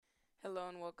Hello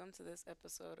and welcome to this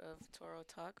episode of Toro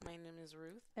Talk. My name is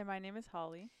Ruth, And my name is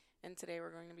Holly. and today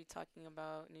we're going to be talking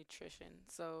about nutrition.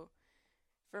 So,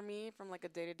 for me, from like a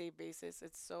day-to-day basis,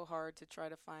 it's so hard to try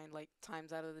to find like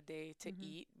times out of the day to hmm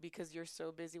eat because you're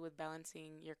so busy with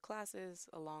balancing your classes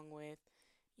along with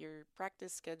your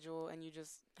practice schedule, and you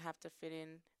just have to fit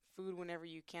in food whenever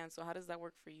you can. So, how does that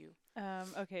work for you?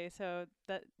 Okay, so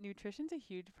that nutrition's a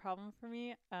huge problem for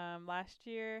me. Last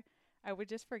year I would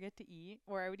just forget to eat,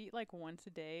 or I would eat like once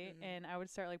a day, Hmm. and I would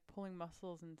start like pulling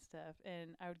muscles and stuff,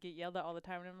 and I would get yelled at all the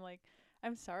time. And I'm like,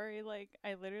 I'm sorry, like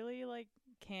I literally like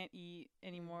can't eat Hmm.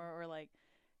 anymore, or like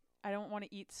I don't want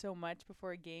to eat so much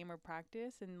before a game or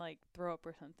practice and like throw up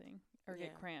or something or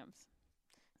get Yeah. cramps.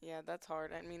 Yeah, that's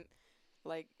hard. I mean,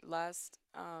 like last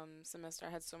semester, I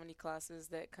had so many classes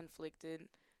that conflicted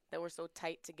that were so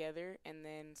tight together, and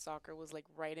then soccer was like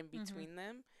right in Mhm. between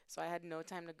them. So I had no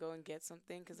time to go and get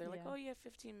something because they're like, Yeah. "Oh, you have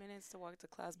 15 minutes to walk to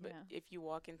class." But Yeah. if you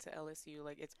walk into LSU,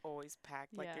 like it's always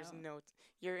packed. Like there's Yeah. no,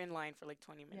 you're in line for like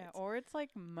 20 Yeah, minutes. or it's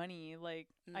like money. Like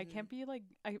I Mhm. can't be like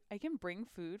I can bring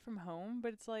food from home,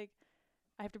 but it's like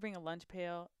I have to bring a lunch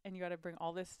pail and you got to bring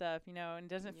all this stuff, and it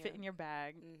doesn't fit Yeah. in your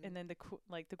bag. And Mhm. then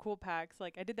the cool packs,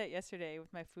 like I did that yesterday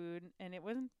with my food and it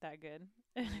wasn't that good.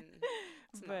 Mm.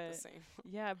 It's not the But same.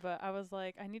 yeah, but I was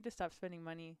like I need to stop spending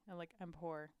money. I'm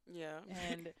poor Yeah.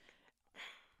 and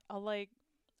I'll like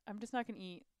I'm just not going to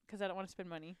eat cuz I don't want to spend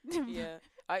money. Yeah.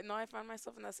 I know I found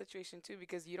myself in that situation too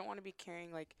because you don't want to be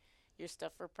carrying like your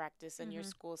stuff for practice and your Mhm.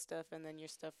 school stuff and then your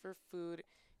stuff for food.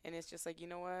 And it's just like, you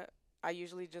know what? I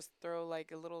usually just throw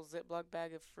like a little Ziploc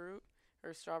bag of fruit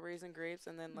or strawberries and grapes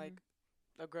and then Mhm. like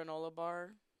a granola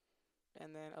bar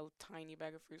and then a tiny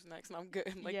bag of fruit snacks and I'm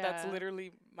good. Like that's Yeah.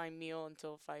 literally my meal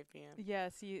until 5 p.m. Yeah,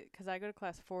 see, because I go to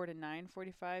class 4 to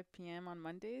 9:45 p.m. on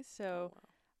Mondays, Oh, so wow.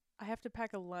 I have to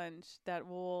pack a lunch that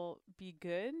will be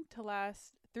good to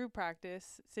last through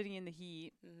practice, sitting in the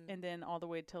heat, Hmm. and then all the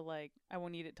way till like I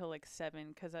won't eat it till like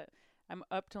 7 because I'm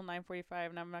up till 9:45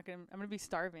 and I'm gonna be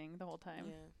starving the whole time.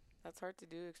 Yeah, that's hard to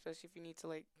do, especially if you need to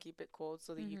like keep it cold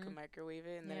so that you can Mhm. microwave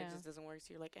it, and then it Yeah. just doesn't work.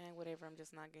 So you're like, whatever, I'm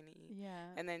just not gonna eat.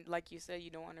 Yeah. And then, like you said, you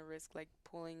don't want to risk like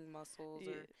pulling muscles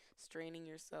Y- or straining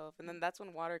yourself. And then that's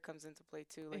when water comes into play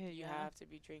too. Like you Yeah. have to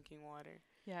be drinking water.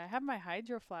 Yeah, I have my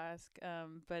hydro flask,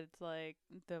 but it's like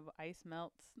the ice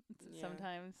melts Yeah.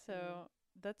 sometimes, Hmm. so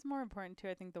that's more important too.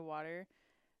 I think the water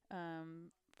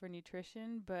for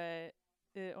nutrition, but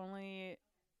it only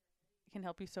can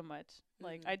help you so much.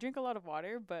 Like Hmm. I drink a lot of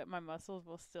water, but my muscles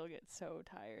will still get so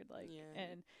tired, like Yeah.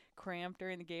 and cramped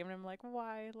during the game, and I'm like,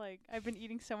 why? Like I've been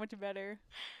eating so much better.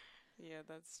 Yeah,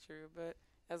 that's true. But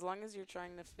as long as you're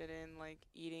trying to fit in like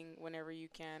eating whenever you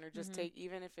can, or just Mhm. take,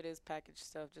 even if it is packaged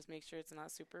stuff, just make sure it's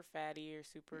not super fatty or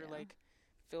super Yeah. like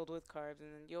filled with carbs,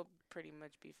 and then you'll pretty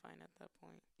much be fine at that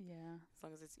point. Yeah. As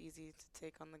long as it's easy to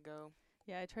take on the go.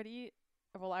 Yeah. I try to eat.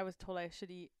 Well, I was told I should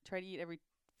try to eat every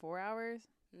 4 hours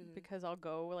Hmm. because I'll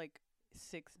go like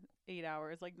 6, 8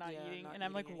 hours like not Yeah, eating, not and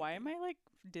I'm like, eating why am anything. I like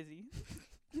dizzy?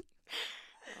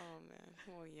 Oh man.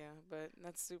 Well, yeah, but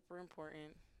that's super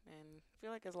important. And I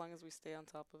feel like as long as we stay on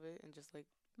top of it and just like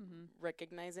Mhm.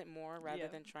 recognize it more rather Yeah.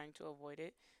 than trying to avoid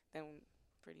it, then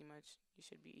pretty much you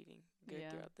should be eating good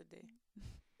Yeah. throughout the day.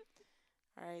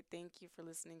 All right, thank you for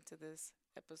listening to this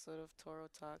episode of Toro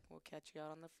Talk. We'll catch you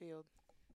out on the field.